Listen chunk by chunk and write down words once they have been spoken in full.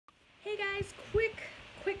guys,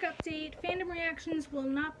 quick update. Fandom Reactions will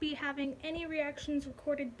not be having any reactions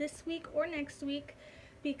recorded this week or next week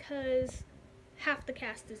because half the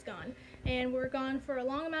cast is gone. And we're gone for a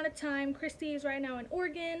long amount of time. Christy is right now in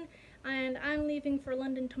Oregon, and I'm leaving for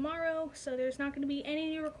London tomorrow, so there's not going to be any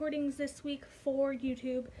new recordings this week for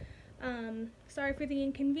YouTube. Sorry for the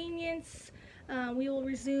inconvenience. We will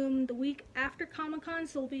resume the week after Comic-Con,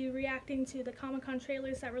 so we'll be reacting to the Comic-Con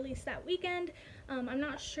trailers that released that weekend. I'm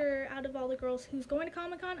not sure out of all the girls who's going to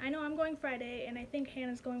Comic-Con. I know I'm going Friday, and I think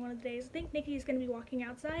Hannah's going one of the days. I think Nikki's going to be walking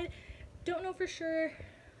outside. Don't know for sure.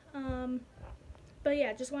 But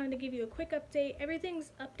yeah, just wanted to give you a quick update.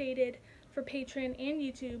 Everything's updated for Patreon and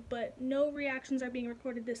YouTube, but no reactions are being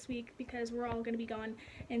recorded this week because we're all going to be gone.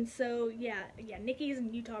 And so, yeah, Nikki's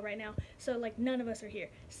in Utah right now, so, like, none of us are here.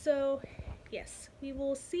 So, yes, we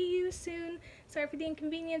will see you soon. Sorry for the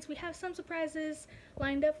inconvenience. We have some surprises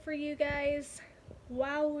lined up for you guys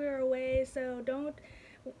while we're away, so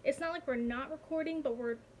it's not like we're not recording, but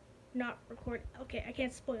we're not recording. Okay, I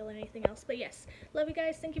can't spoil anything else, but yes, love you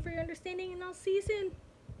guys. Thank you for your understanding, and I'll see you soon.